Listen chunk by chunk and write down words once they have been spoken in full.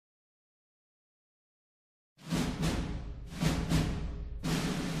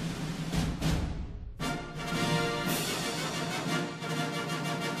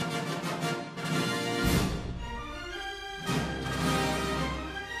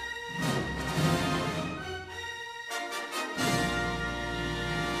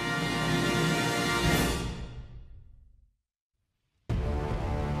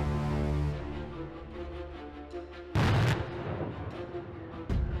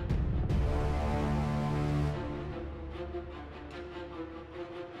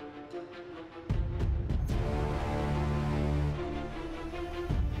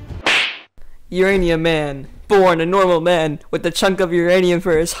Uranium Man. Born a normal man with a chunk of uranium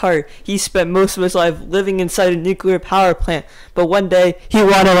for his heart, he spent most of his life living inside a nuclear power plant, but one day he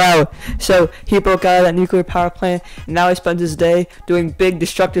wanted out. So he broke out of that nuclear power plant, and now he spends his day doing big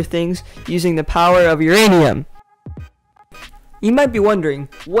destructive things using the power of uranium. You might be wondering,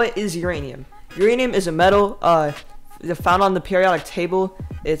 what is uranium? Uranium is a metal found on the periodic table.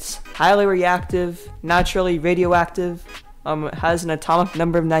 It's highly reactive, naturally radioactive. It has an atomic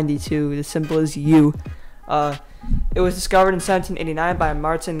number of 92. The symbol is U. It was discovered in 1789 by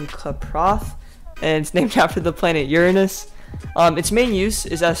Martin Klaproth, and it's named after the planet Uranus. Its main use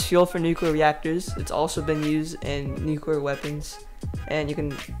is as fuel for nuclear reactors. It's also been used in nuclear weapons, and you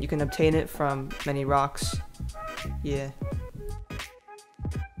can obtain it from many rocks. Yeah.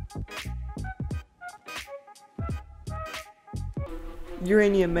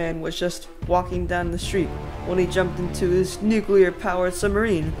 Uranium Man was just walking down the street when he jumped into his nuclear-powered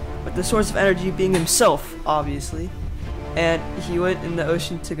submarine, with the source of energy being himself, obviously, and he went in the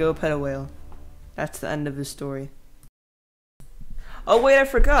ocean to go pet a whale. That's the end of his story. Oh wait, I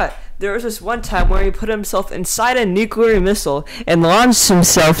forgot. There was this one time where he put himself inside a nuclear missile and launched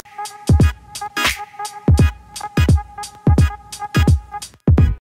himself